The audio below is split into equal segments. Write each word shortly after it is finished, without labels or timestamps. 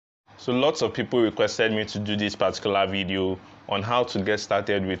So lots of people requested me to do this particular video on how to get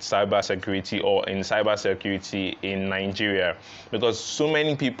started with cybersecurity or in cybersecurity in Nigeria, because so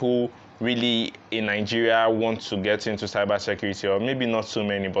many people really in Nigeria want to get into cybersecurity, or maybe not so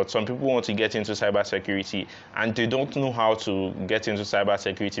many, but some people want to get into cybersecurity and they don't know how to get into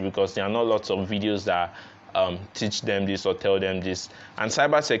cybersecurity because there are not lots of videos that teach them this or tell them this. And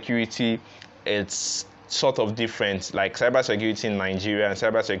cybersecurity, it's sort of different. Like cybersecurity in Nigeria and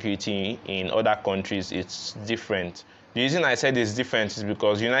cybersecurity in other countries, it's different. The reason I said it's different is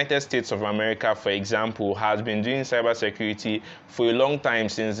because United States of America, for example, has been doing cybersecurity for a long time,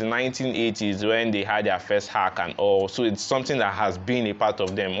 since the 1980s when they had their first hack and all. So it's something that has been a part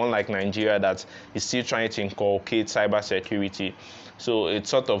of them, unlike Nigeria that is still trying to inculcate cybersecurity. So it's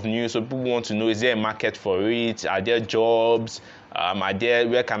sort of new. So people want to know, is there a market for it? Are there jobs?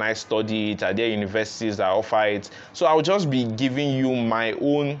 Where can I study it? Are there universities that offer it? So I'll just be giving you my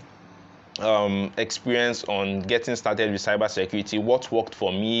own experience on getting started with cybersecurity, what worked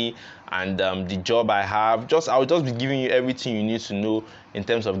for me, and the job I have. I'll just be giving you everything you need to know in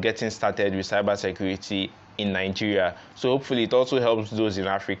terms of getting started with cybersecurity in Nigeria. So hopefully it also helps those in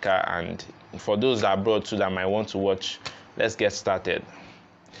Africa, and for those abroad too that might want to watch. Let's get started.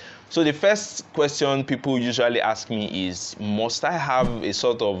 So the first question people usually ask me is, must I have a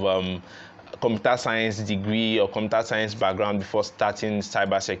sort of computer science degree or computer science background before starting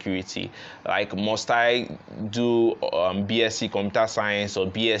cybersecurity? Like, must I do BSc computer science or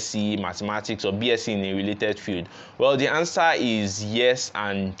BSc mathematics or BSc in a related field? Well, the answer is yes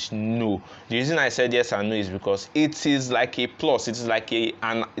and no. The reason I said yes and no is because it is like a plus. It is like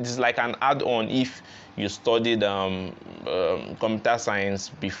an add-on if you studied computer science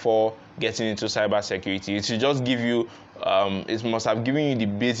before getting into cybersecurity. It should just give you it must have given you the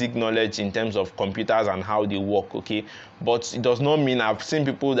basic knowledge in terms of computers and how they work, okay? But it does not mean, I've seen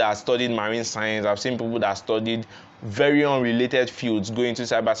people that studied marine science, I've seen people that studied very unrelated fields go into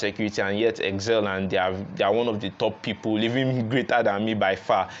cybersecurity and yet excel, and they are one of the top people, even greater than me by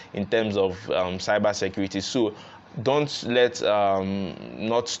far in terms of cybersecurity. So don't let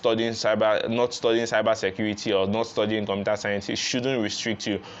not studying cybersecurity or not studying computer science, it shouldn't restrict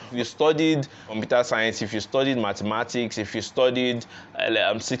you. If you studied computer science, if you studied mathematics, if you studied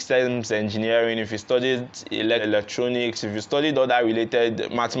systems engineering, if you studied electronics, if you studied other related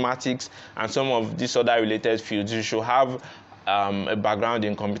mathematics and some of these other related fields, you should have a background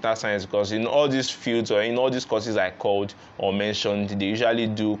in computer science, because in all these fields or in all these courses I called or mentioned, they usually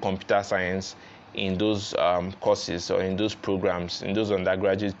do computer science in those courses or in those programs, in those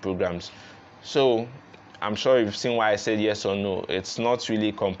undergraduate programs. So I'm sure you've seen why I said yes or no. It's not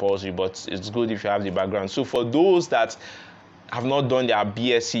really compulsory, but it's good if you have the background. So for those that have not done their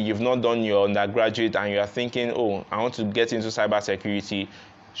BSc, you've not done your undergraduate, and you're thinking, oh, I want to get into cybersecurity,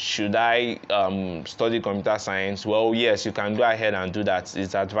 should I study computer science? Well, yes, you can go ahead and do that.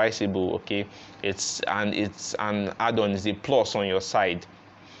 It's advisable, okay? It's an add-on, it's a plus on your side.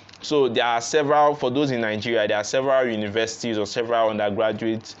 So there are several, for those in Nigeria, there are several universities or several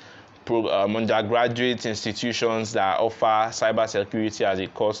undergraduate institutions that offer cybersecurity as a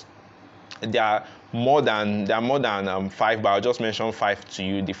course. There are more than 5, but I'll just mention 5 to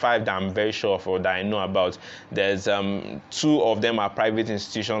you. The 5 that I'm very sure of or that I know about. There's 2 of them are private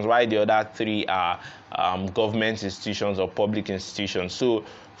institutions, while the other 3 are government institutions or public institutions. So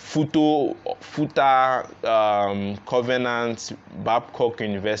FUTA, Covenant, Babcock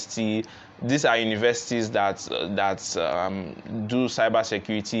University, these are universities that do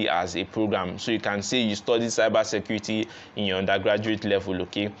cybersecurity as a program. So you can say you study cybersecurity in your undergraduate level,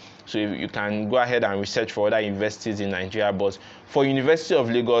 okay? So you can go ahead and research for other universities in Nigeria. But for University of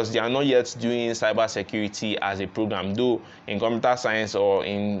Lagos, they are not yet doing cybersecurity as a program. Though in computer science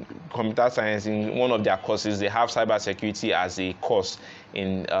in one of their courses, they have cybersecurity as a course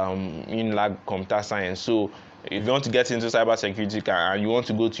in UNILAG computer science. So if you want to get into cybersecurity and you want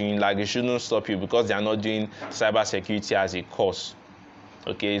to go to UNILAG, it shouldn't stop you, because they are not doing cybersecurity as a course.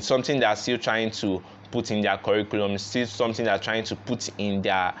 Okay, it's something they are still trying to put in their curriculum. It's still something they are trying to put in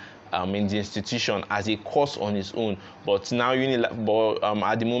their in the institution as a course on its own. But now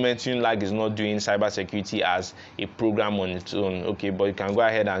at the moment, UNILAG is not doing cybersecurity as a program on its own. Okay, but you can go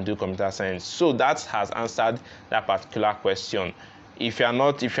ahead and do computer science. So that has answered that particular question. If you have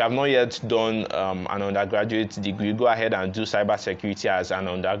not yet done an undergraduate degree, go ahead and do cybersecurity as an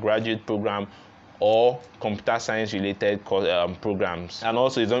undergraduate program or computer science related programs. And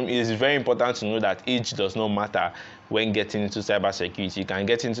also it's very important to know that age does not matter when getting into cybersecurity. You can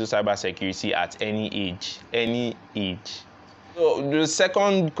get into cybersecurity at any age. So the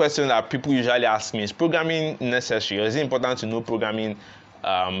second question that people usually ask me is programming necessary, or is it important to know programming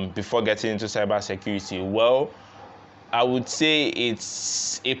before getting into cybersecurity? Well, I would say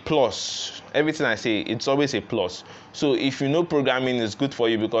it's a plus. Everything I say, it's always a plus. So if you know programming is good for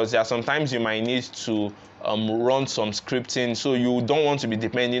you, because there are sometimes you might need to run some scripting, so you don't want to be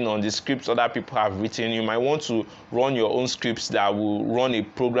depending on the scripts other people have written. You might want to run your own scripts that will run a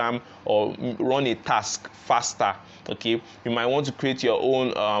program or run a task faster. Okay, you might want to create your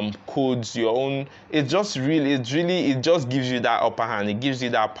own codes, your own. It just gives you that upper hand. It gives you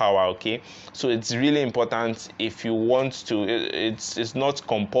that power. Okay, so it's really important if you want to. It's not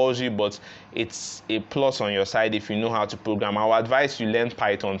compulsory, but it's a plus on your side if you know how to program. I would advise you learn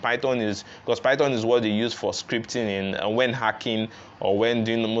Python. Python is what they use for scripting in when hacking or when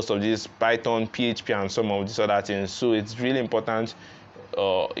doing most of this. Python, PHP, and some of these other things. So it's really important.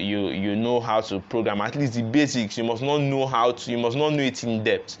 You know how to program, at least the basics. You must not know it in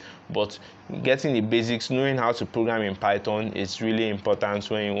depth, but getting the basics, knowing how to program in Python is really important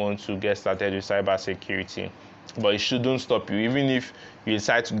when you want to get started with cybersecurity. But it shouldn't stop you. Even if you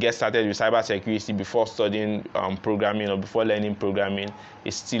decide to get started with cybersecurity before studying programming or before learning programming,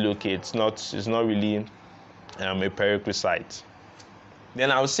 it's still okay. It's not really a prerequisite. Then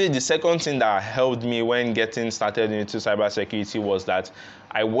I would say the second thing that helped me when getting started into cybersecurity was that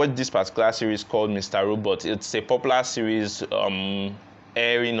I watched this particular series called Mr. Robot. It's a popular series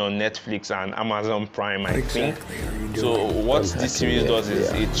airing on Netflix and Amazon Prime, I think. So what this series does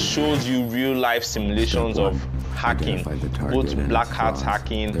is it shows you real life simulations of hacking, both black hat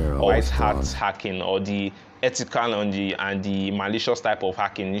hacking, white hat hacking, or the ethical and the malicious type of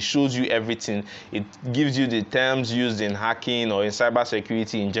hacking. It shows you everything. It gives you the terms used in hacking or in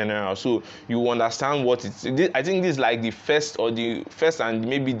cybersecurity in general, so you understand what it's. I think this is like the first and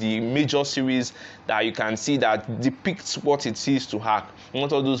maybe the major series that you can see that depicts what it is to hack.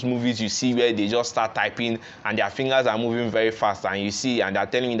 Not all those movies you see where they just start typing and their fingers are moving very fast and you see and they're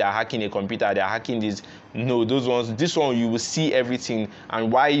telling you they're hacking a computer, they're hacking this. No, this one you will see everything,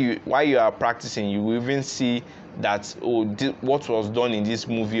 and while you are practicing, you will even see that what was done in this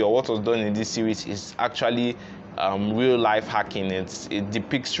movie or what was done in this series is actually real life hacking. It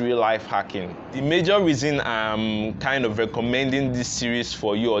depicts real life hacking. The major reason I'm kind of recommending this series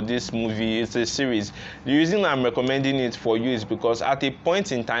for you, or this movie, it's a series. The reason I'm recommending it for you is because at a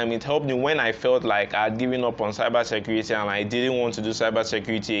point in time it helped me when I felt like I had given up on cybersecurity and I didn't want to do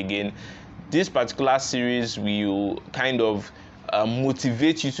cybersecurity again. This particular series will kind of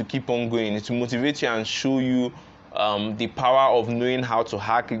motivate you to keep on going. It will motivate you and show you the power of knowing how to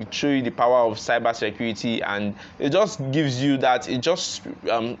hack. It will show you the power of cybersecurity, and it just gives you that. It just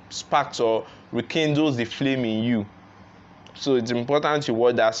sparks or rekindles the flame in you. So it's important to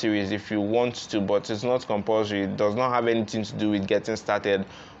watch that series if you want to, but it's not compulsory. It does not have anything to do with getting started,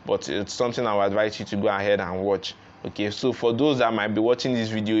 but it's something I would advise you to go ahead and watch. Okay, so for those that might be watching this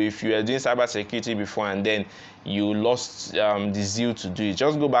video, if you were doing cybersecurity before and then you lost the zeal to do it,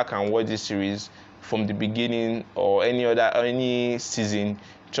 just go back and watch this series from the beginning or any season.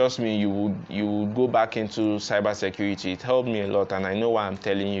 Trust me, you would go back into cybersecurity. It helped me a lot, and I know why I'm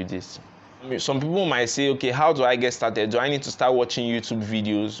telling you this. Some people might say, okay, how do I get started? Do I need to start watching YouTube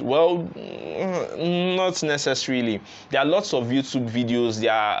videos? Well, not necessarily. There are lots of YouTube videos.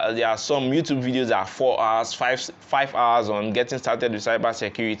 There are some YouTube videos that are 4 hours, 5 hours on getting started with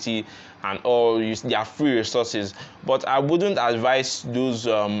cybersecurity and all. They are free resources, but I wouldn't advise those.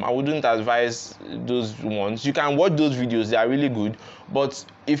 I wouldn't advise those ones. You can watch those videos; they are really good. But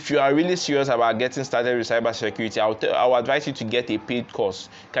if you are really serious about getting started with cybersecurity, I will advise you to get a paid course.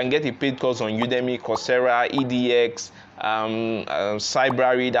 You can get a paid course on Udemy, Coursera, EDX,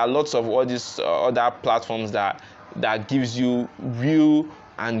 Cybrary. There are lots of all these other platforms that gives you real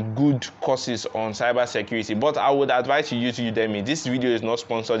and good courses on cybersecurity. But I would advise you use Udemy. This video is not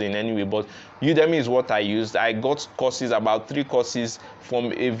sponsored in any way, but Udemy is what I used. I got courses, about 3 courses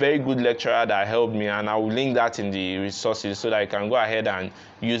from a very good lecturer that helped me, and I will link that in the resources so that you can go ahead and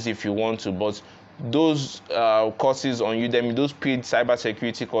use if you want to. But those courses on Udemy, those paid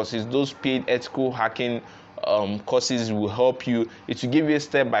cybersecurity courses, those paid ethical hacking courses will help you. It will give you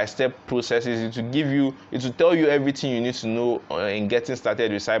step-by-step processes. It will tell you everything you need to know in getting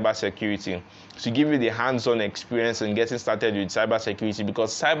started with cybersecurity. To give you the hands-on experience in getting started with cybersecurity,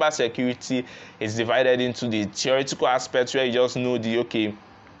 because cybersecurity is divided into the theoretical aspects where you just know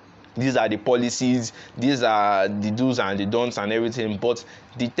these are the policies, these are the do's and the don'ts and everything. But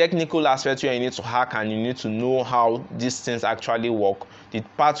the technical aspect where you need to hack and you need to know how these things actually work, the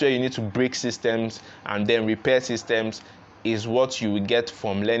part where you need to break systems and then repair systems, is what you will get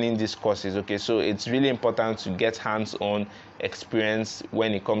from learning these courses. Okay, so it's really important to get hands-on experience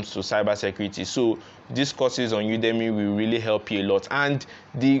when it comes to cybersecurity. So these courses on Udemy will really help you a lot. And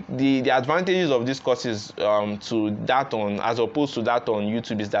the advantages of these courses to that on, as opposed to that on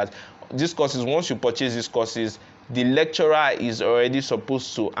YouTube, is that these courses, once you purchase these courses, the lecturer is already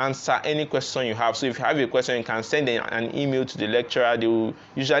supposed to answer any question you have. So if you have a question, you can send an email to the lecturer. They will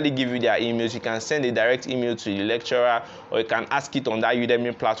usually give you their emails. You can send a direct email to the lecturer, or you can ask it on that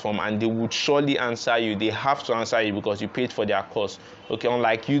Udemy platform, and they would surely answer you. They have to answer you because you paid for their course. Okay,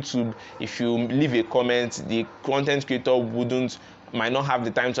 unlike YouTube, if you leave a comment, the content creator might not have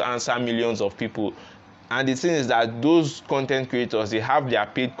the time to answer millions of people. And the thing is that those content creators, they have their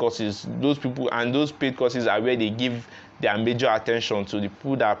paid courses. Those people, and those paid courses are where they give their major attention to the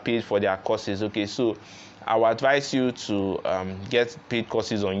people that are paid for their courses. Okay, so I would advise you to get paid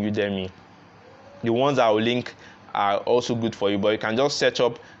courses on Udemy. The ones I will link are also good for you, but you can just search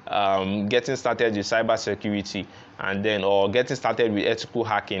up getting started with cybersecurity, and then, or getting started with ethical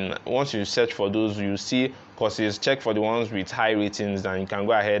hacking. Once you search for those, you see courses. Check for the ones with high ratings, and you can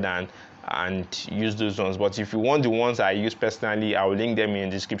go ahead and use those ones. But if you want the ones I use personally, I will link them in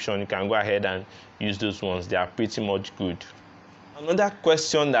the description. You can go ahead and use those ones. They are pretty much good. Another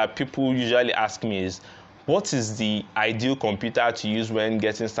question that people usually ask me is, what is the ideal computer to use when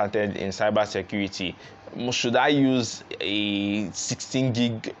getting started in cybersecurity? Should I use a 16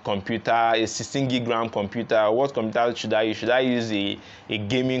 gig computer, a 16 gig RAM computer? What computer should I use? Should I use a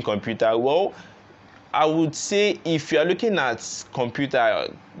gaming computer? Well, I would say if you are looking at computer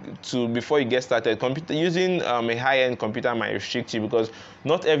before you get started, using a high-end computer might restrict you, because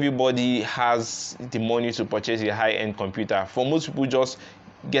not everybody has the money to purchase a high-end computer. For most people just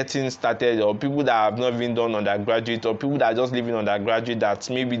getting started, or people that have not even done undergraduate, or people that are just living undergraduate that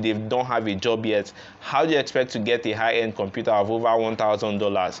maybe they don't have a job yet, how do you expect to get a high-end computer of over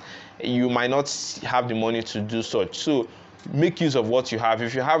 $1,000? You might not have the money to do such. So make use of what you have.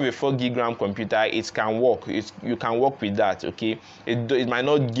 If you have a 4 gig RAM computer, it can work. You can work with that. Okay, it might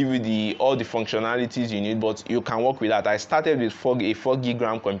not give you all the functionalities you need, but you can work with that. I started with a 4 gig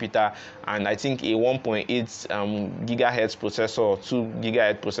RAM computer, and I think a 1.8 gigahertz processor, or 2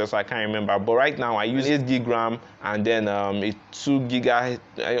 gigahertz processor, I can't remember. But right now I use 8 gig RAM, and then a 2 gigahertz,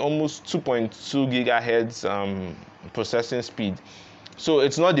 almost 2.2 gigahertz processing speed. So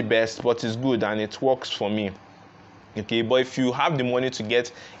it's not the best, but it's good and it works for me. Okay, but if you have the money to get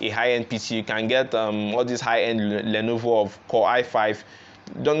a high-end PC, you can get all these high-end Lenovo of Core i5.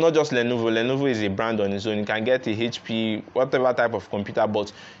 Not just Lenovo is a brand on its own. You can get a HP, whatever type of computer, but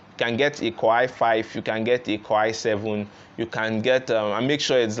you can get a Core i5, you can get a Core i7, you can get and make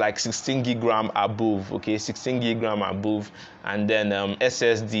sure it's like 16 gig RAM above. Okay, 16 gig RAM above, and then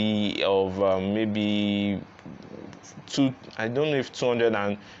SSD of maybe I don't know if 200,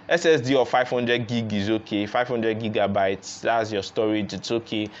 and SSD of 500 gig is okay. 500 gigabytes, that's your storage, it's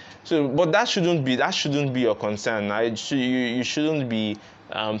okay. So, but that shouldn't be your concern. You shouldn't be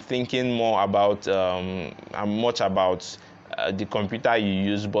thinking more about much about the computer you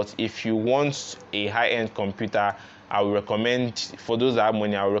use. But if you want a high-end computer, I will recommend, for those that have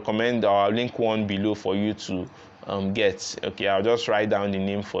money, I will recommend, or I'll link one below for you to get. Okay, I'll just write down the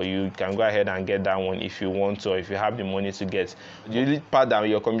name for you. You can go ahead and get that one if you want to, or if you have the money to get. The only part that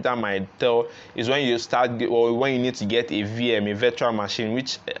your computer might tell is when you or when you need to get a VM, a virtual machine,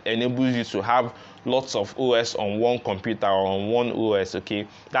 which enables you to have lots of OS on one computer or on one OS. Okay,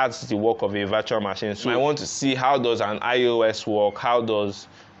 that's the work of a virtual machine. So I want to see, how does an iOS work, how does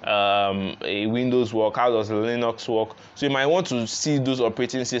a Windows work, how does Linux work. So you might want to see those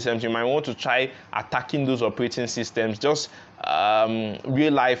operating systems. You might want to try attacking those operating systems, just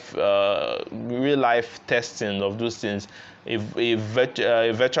real life testing of those things. A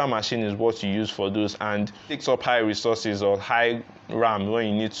virtual machine is what you use for those, and it takes up high resources or high RAM when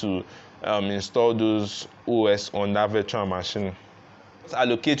you need to install those OS on that virtual machine.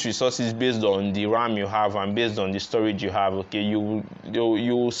 Allocate resources based on the RAM you have and based on the storage you have. Okay, you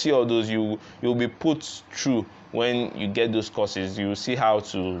will see all those. You'll be put through when you get those courses. You will see how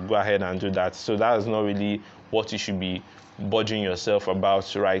to go ahead and do that. So that is not really what you should be budging yourself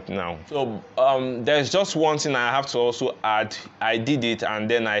about right now. So there's just one thing I have to also add. I did it, and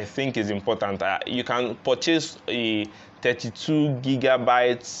then I think is important. You can purchase a 32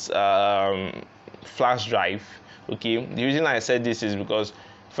 gigabytes flash drive. Okay, the reason I said this is because,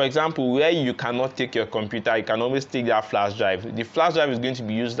 for example, where you cannot take your computer, you can always take that flash drive. The flash drive is going to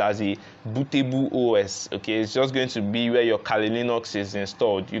be used as a bootable OS. Okay, it's just going to be where your Kali Linux is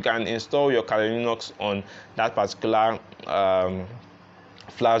installed. You can install your Kali Linux on that particular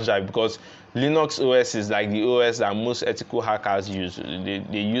flash drive, because Linux OS is like the OS that most ethical hackers use. They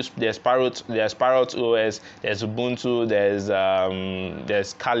use there's Parrot OS, there's Ubuntu,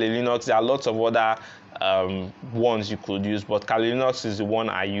 there's Kali Linux. There are lots of other ones you could use, but Kali Linux is the one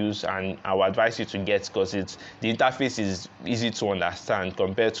I use, and I would advise you to get, because the interface is easy to understand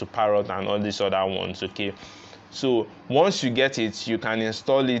compared to Parrot and all these other ones. Okay. So once you get it, you can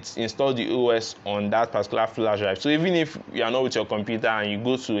install the OS on that particular flash drive. So even if you are not with your computer and you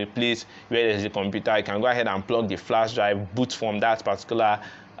go to a place where there's a computer, you can go ahead and plug the flash drive, boot from that particular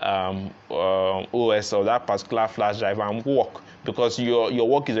OS or that particular flash drive and work, because your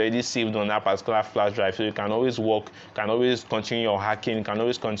work is already saved on that particular flash drive. So you can always work, you can always continue your hacking, you can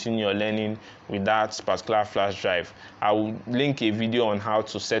always continue your learning with that particular flash drive. I will link a video on how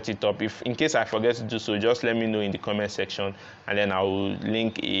to set it up. If in case I forget to do so, just let me know in the comment section, and then I will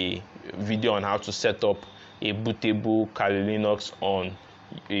link a video on how to set up a bootable Kali Linux on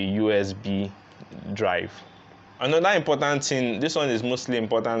a USB drive. Another important thing, this one is mostly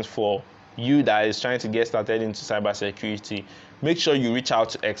important for you that is trying to get started into cybersecurity. Make sure you reach out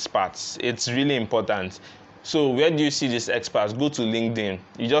to experts. It's really important. So where do you see these experts? Go to LinkedIn.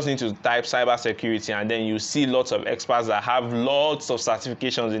 You just need to type cybersecurity, and then you see lots of experts that have lots of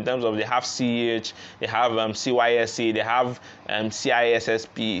certifications in terms of they have CEH, they have CYSA, they have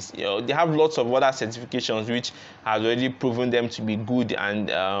CISSP. They have lots of other certifications which has already proven them to be good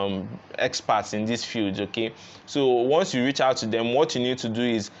and experts in these fields. Okay, so once you reach out to them, what you need to do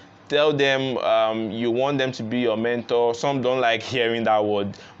is tell them you want them to be your mentor. Some don't like hearing that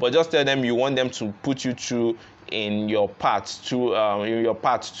word, but just tell them you want them to put you through in your path to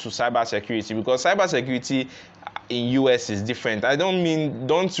cybersecurity, because cybersecurity in US is different.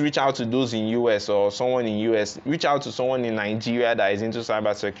 Don't reach out to those in US or someone in US. Reach out to someone in Nigeria that is into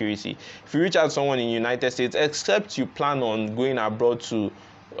cybersecurity. If you reach out to someone in United States, except you plan on going abroad to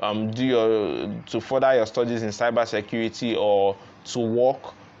further your studies in cybersecurity or to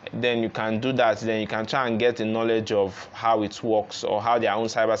work, then you can do that. Then you can try and get the knowledge of how it works or how their own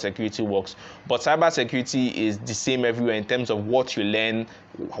cybersecurity works. But cybersecurity is the same everywhere in terms of what you learn,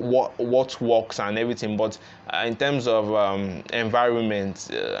 what works and everything. But in terms of environment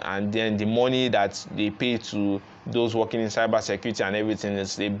and then the money that they pay to those working in cybersecurity and everything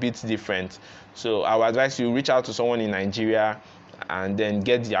is a bit different. So I would advise you reach out to someone in Nigeria and then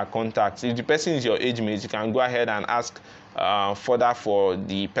get their contacts. If the person is your age mate, you can go ahead and ask further for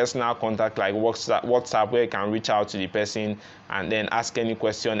the personal contact like WhatsApp, where you can reach out to the person and then ask any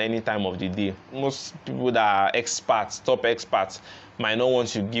question any time of the day. Most people that are experts, top experts, might not want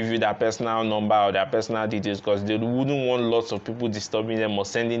to give you their personal number or their personal details, because they wouldn't want lots of people disturbing them or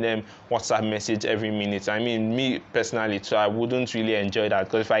sending them WhatsApp message every minute. I mean, me personally too, I wouldn't really enjoy that,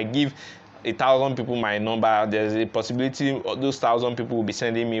 because if I give 1,000 people my number, there's a possibility those 1,000 people will be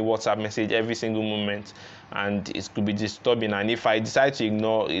sending me WhatsApp message every single moment, and it could be disturbing. And if I decide to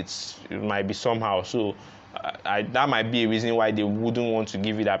ignore it, it might be somehow. So that might be a reason why they wouldn't want to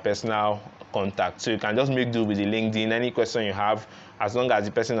give you that personal contact. So you can just make do with the LinkedIn. Any question you have, as long as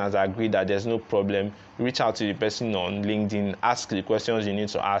the person has agreed that there's no problem, reach out to the person on LinkedIn, ask the questions you need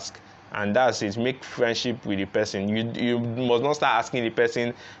to ask, and that's it. Make friendship with the person. You must not start asking the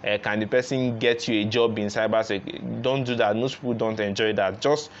person, can the person get you a job in cybersecurity? Don't do that. Most people don't enjoy that.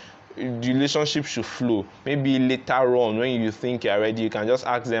 Just the relationship should flow. Maybe later on when you think you're ready, you can just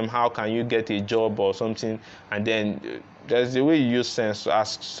ask them, how can you get a job or something, and then there's the way you use sense to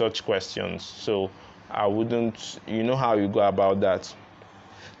ask such questions. So I wouldn't, you know how you go about that.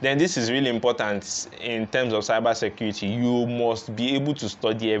 Then this is really important in terms of cybersecurity. You must be able to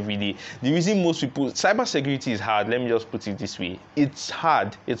study every day. The reason most people, cybersecurity is hard, let me just put it this way. It's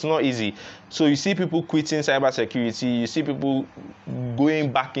hard, it's not easy. So you see people quitting cybersecurity, you see people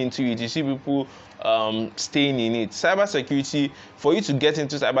going back into it, you see people staying in it. Cybersecurity, for you to get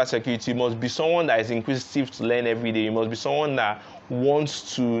into cybersecurity, you must be someone that is inquisitive to learn every day. You must be someone that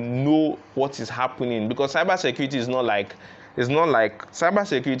wants to know what is happening, because cybersecurity is not like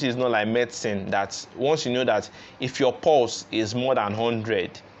cybersecurity is not like medicine, that once you know that if your pulse is more than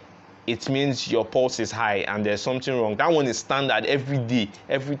 100, it means your pulse is high and there's something wrong. That one is standard every day,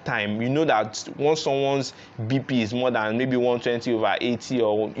 every time. You know that once someone's BP is more than maybe 120/80,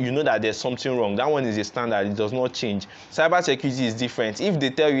 or you know that there's something wrong, that one is a standard, it does not change. Cybersecurity is different. If they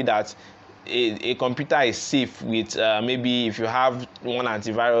tell you that a computer is safe with maybe if you have one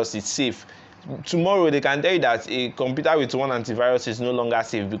antivirus, it's safe, tomorrow they can tell you that a computer with one antivirus is no longer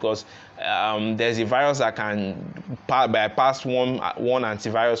safe because there's a virus that can bypass one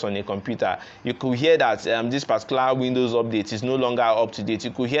antivirus on a computer. You could hear that this particular Windows update is no longer up to date.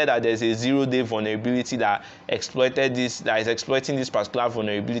 You could hear that there's a 0-day vulnerability that is exploiting this particular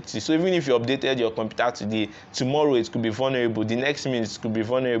vulnerability. So even if you updated your computer today, tomorrow it could be vulnerable, the next minute it could be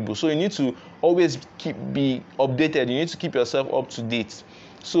vulnerable. So you need to always be updated. You need to keep yourself up to date.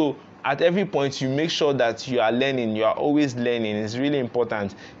 So at every point, you make sure that you are learning. You are always learning. It's really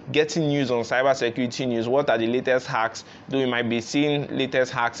important. Getting news on cybersecurity news. What are the latest hacks? Though you might be seeing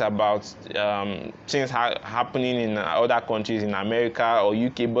latest hacks about things happening in other countries, in America or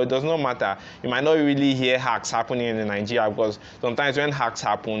UK, but it does not matter. You might not really hear hacks happening in Nigeria because sometimes when hacks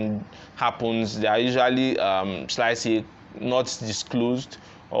happens, they are usually slightly not disclosed,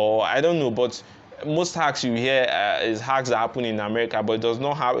 or I don't know, but most hacks you hear is hacks that happen in America, but it does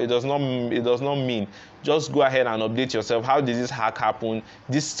not mean. Just go ahead and update yourself. How did this hack happen?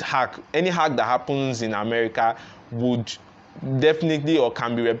 Any hack that happens in America would definitely or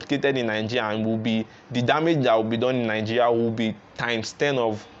can be replicated in Nigeria, and the damage that will be done in Nigeria will be times 10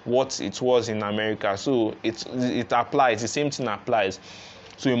 of what it was in America. So it applies. The same thing applies.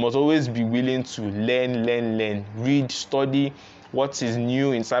 So you must always be willing to learn, read, study what is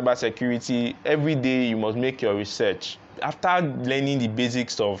new in cybersecurity. Every day you must make your research. After learning the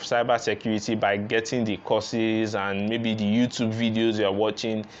basics of cybersecurity by getting the courses and maybe the YouTube videos you're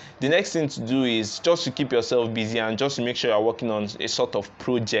watching, the next thing to do is just to keep yourself busy and just to make sure you're working on a sort of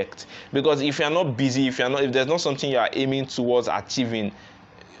project. Because if you're not busy, if there's not something you are aiming towards achieving,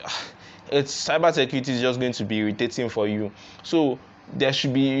 cybersecurity is just going to be irritating for you. So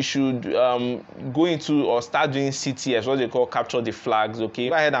you should go into or start doing CTFs, what they call capture the flags. Okay,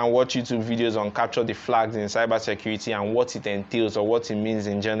 go ahead and watch YouTube videos on capture the flags in cybersecurity and what it entails or what it means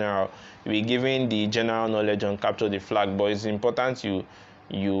in general. You'll be given the general knowledge on capture the flag, but it's important you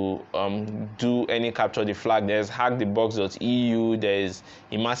do any capture the flag. There's hackthebox.eu, there's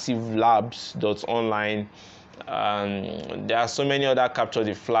immersivelabs.online. There are so many other capture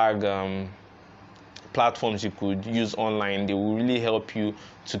the flag platforms you could use online. They will really help you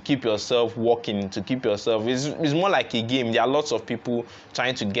to keep yourself working, to keep yourself. It's more like a game. There are lots of people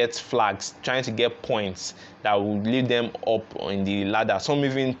trying to get flags, trying to get points that will lead them up in the ladder. Some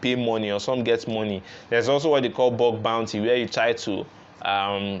even pay money or some get money. There's also what they call bug bounty, where you try to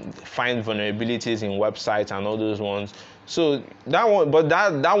find vulnerabilities in websites and all those ones. So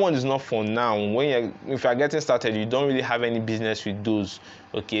that one is not for now. If you're getting started, you don't really have any business with those.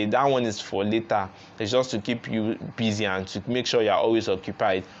 Okay, that one is for later. It's just to keep you busy and to make sure you're always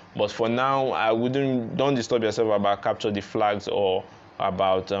occupied. But for now, don't disturb yourself about capture the flags or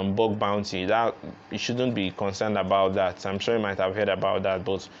about bug bounty. That you shouldn't be concerned about that. I'm sure you might have heard about that,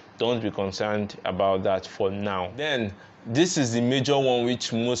 but don't be concerned about that for now. Then this is the major one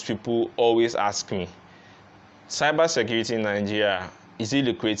which most people always ask me. Cybersecurity in Nigeria, is it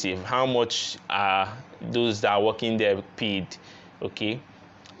lucrative? How much are those that are working there paid? Okay,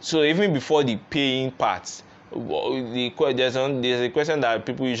 so even before the paying part, there's a question that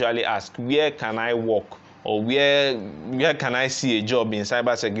people usually ask: where can I work, or where can I see a job in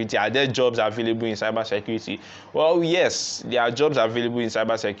cybersecurity? Are there jobs available in cybersecurity? Well, yes, there are jobs available in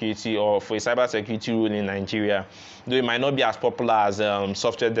cybersecurity or for a cybersecurity role in Nigeria. Though it might not be as popular as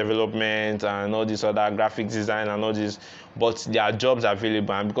software development and all this other graphics design and all this, but there are jobs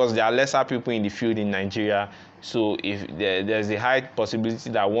available, and because there are lesser people in the field in Nigeria, so if there's a high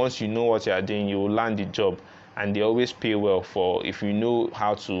possibility that once you know what you are doing, you will land the job, and they always pay well for if you know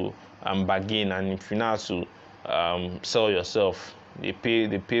how to bargain and if you know how to sell yourself. They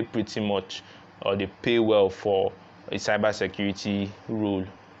pay pretty much, or they pay well for a cybersecurity role.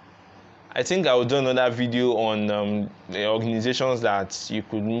 I think I will do another video on the organizations that you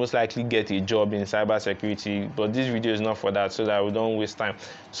could most likely get a job in cybersecurity, but this video is not for that, so that we don't waste time.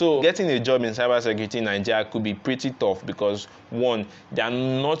 So getting a job in cybersecurity in Nigeria could be pretty tough because, one, there are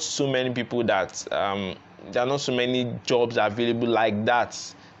not so many people there are not so many jobs available like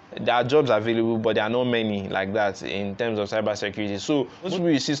that. There are jobs available, but there are not many like that in terms of cybersecurity. So most people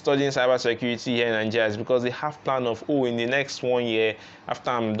you see studying cybersecurity here in Nigeria is because they have plan of, in the next 1 year after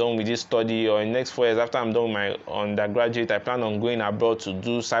I'm done with this study, or in the next 4 years after I'm done with my undergraduate, I plan on going abroad to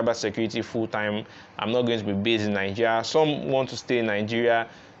do cybersecurity full time. I'm not going to be based in Nigeria. Some want to stay in Nigeria.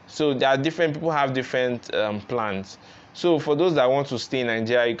 So there are different people have different plans. So for those that want to stay in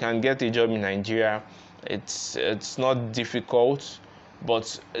Nigeria, you can get a job in Nigeria. It's not difficult.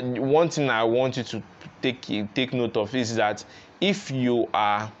 But one thing I want you to take note of is that if you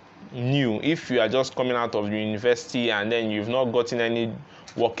are new, if you are just coming out of university and then you've not gotten any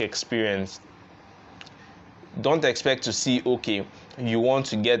work experience, don't expect to see, okay, you want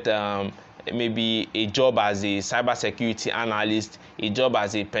to get maybe a job as a cybersecurity analyst, a job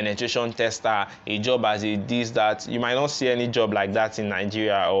as a penetration tester, a job as a this, that. You might not see any job like that in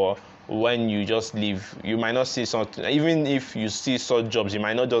Nigeria, or when you just leave, you might not see something. Even if you see such jobs, you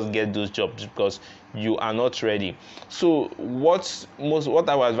might not just get those jobs because you are not ready. So what I would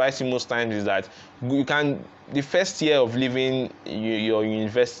advise you most times is that you can, the first year of leaving your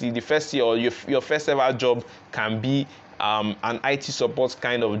university, the first year or your first ever job can be an IT support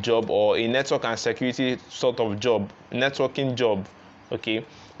kind of job, or a network and security sort of job, networking job, okay,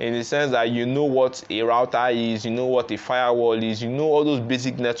 in the sense that you know what a router is, you know what a firewall is, you know all those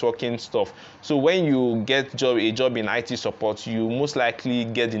basic networking stuff. So when you get a job in IT support, you most likely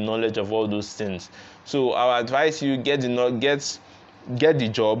get the knowledge of all those things. So I would advise you get the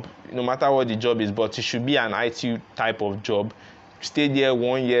job, no matter what the job is, but it should be an IT type of job. Stay there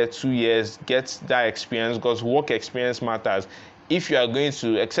 1 year, 2 years, get that experience, because work experience matters. If you are going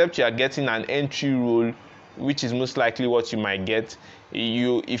to, except you are getting an entry role, which is most likely what you might get,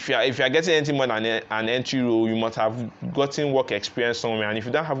 if you are getting anything more than an entry role, you must have gotten work experience somewhere. And if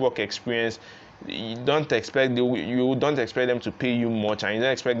you don't have work experience, you don't expect them to pay you much, and you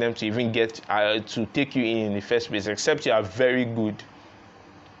don't expect them to even get to take you in the first place, except you are very good,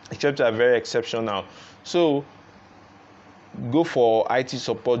 except you are very exceptional. So go for IT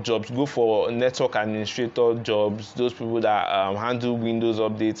support jobs, go for network administrator jobs, those people that handle Windows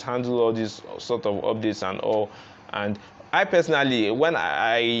updates, handle all these sort of updates and all. And I personally, when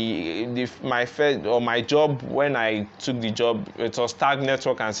my job, when I took the job, it was tag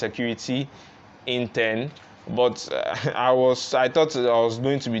network and security intern, but I thought I was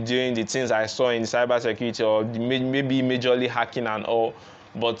going to be doing the things I saw in cybersecurity, or maybe majorly hacking and all.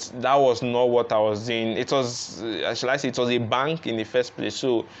 But that was not what I was doing. It was, shall I say, it was a bank in the first place.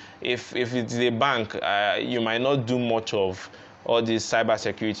 So if it's a bank, you might not do much of all this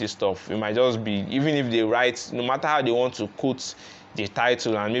cybersecurity stuff. You might just be, even if they write, no matter how they want to quote the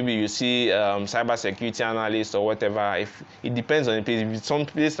title, and maybe you see cybersecurity analyst or whatever. If it depends on the place. If it's some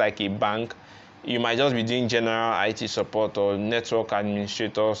place like a bank, you might just be doing general IT support or network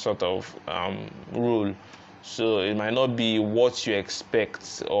administrator sort of role. So it might not be what you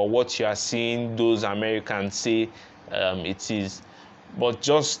expect or what you are seeing those Americans say it is. But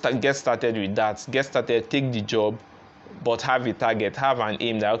just get started with that. Get started, take the job, but have a target, have an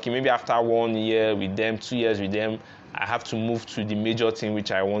aim that, okay, maybe after 1 year with them, 2 years with them, I have to move to the major thing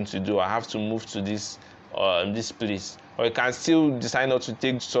which I want to do. I have to move to this place. Or you can still decide not to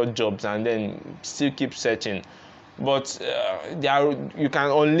take such jobs and then still keep searching. But you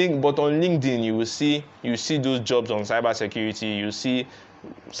can on LinkedIn you see those jobs on cybersecurity. You see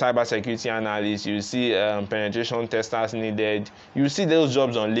cybersecurity analysts, you see penetration testers needed. You see those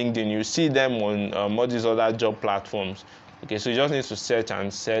jobs on LinkedIn. You see them on all these other job platforms. Okay, so you just need to search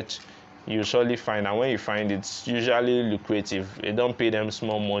and search. You surely find, and when you find, it's usually lucrative. They don't pay them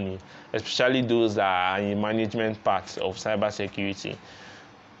small money, especially those that are in management parts of cybersecurity.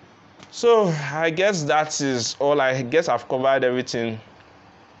 So I guess that is all. I guess I've covered everything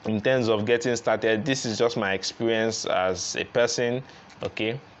in terms of getting started. This is just my experience as a person.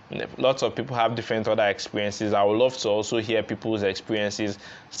 Okay, lots of people have different other experiences. I would love to also hear people's experiences.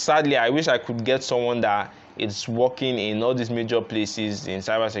 Sadly, I wish I could get someone that is working in all these major places in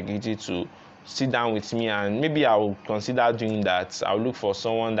cybersecurity to sit down with me, and maybe I will consider doing that. I'll look for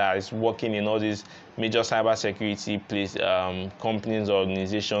someone that is working in all these major cybersecurity companies or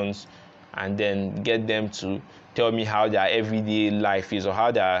organizations, and then get them to tell me how their everyday life is, or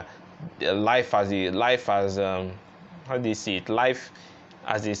how their life as how do they say it, life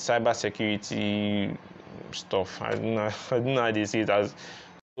as a cybersecurity stuff. I don't know how they say it. As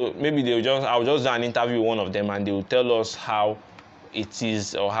so maybe I'll just do an interview with one of them, and they will tell us how it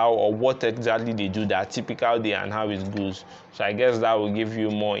is, or what exactly they do, their typical day, and how it goes. So I guess that will give you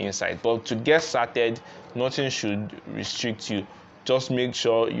more insight. But to get started, nothing should restrict you. Just make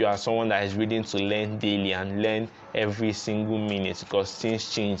sure you are someone that is willing to learn daily and learn every single minute, because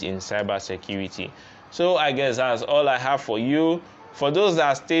things change in cybersecurity. So I guess that's all I have for you. For those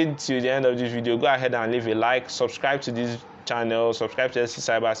that stayed to the end of this video, go ahead and leave a like, subscribe to this channel, subscribe to SC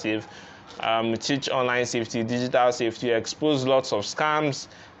CyberSafe. We teach online safety, digital safety, expose lots of scams,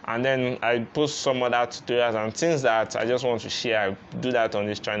 and then I post some other tutorials and things that I just want to share. I do that on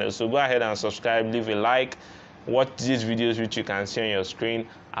this channel. So go ahead and subscribe, leave a like, watch these videos which you can see on your screen.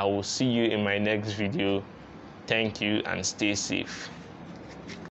 I will see you in my next video. Thank you and stay safe.